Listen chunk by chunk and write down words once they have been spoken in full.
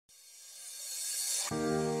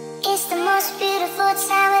most beautiful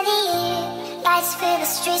time of the year. Lights fill the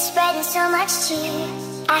streets, spreading so much cheer.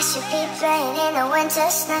 I should be playing in the winter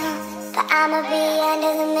snow, but I'ma be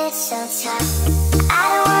under the mistletoe. I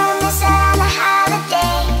don't wanna miss out on the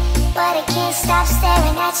holiday, but I can't stop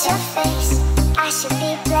staring at your face. I should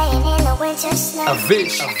be playing in the winter snow,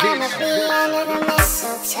 Avish. I'ma be under the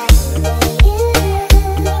mistletoe.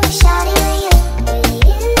 Shawty with you,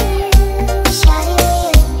 shawty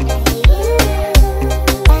with you,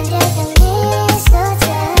 under the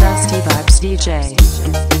mistletoe. Nasty Vibes DJ.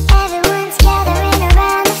 Everyone's gathering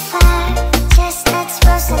around the fire, chestnuts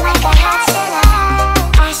roasting like a hot July.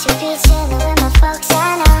 I should be chilling with my folks, I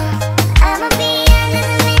know. I'ma be under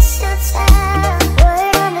the mistletoe.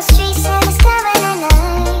 Word on the street said it's coming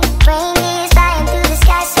tonight. Reindeers flying through the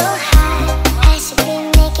sky so high. I should be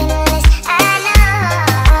making a list, I know.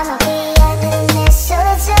 I'ma be under the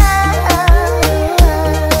mistletoe.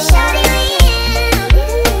 Shawty with you,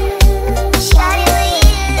 shawty with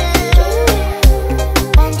you,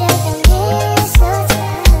 under the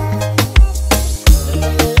mistletoe.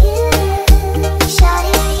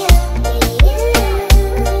 Shawty with you,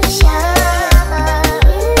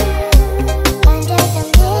 under the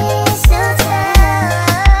mistletoe.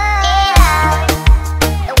 Yeah,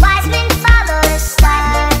 the wise men follow the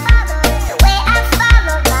star, the way I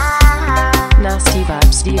follow my heart. Nasty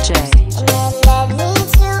Vibes DJ. And it led me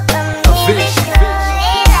to a miracle.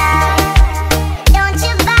 Yeah, don't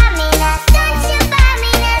you buy me that, don't you buy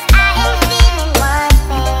me that. I am feeling one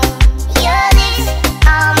thing. Your lips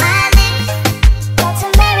on my lips. That's a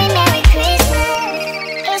merry, merry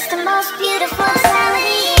Christmas. It's the most beautiful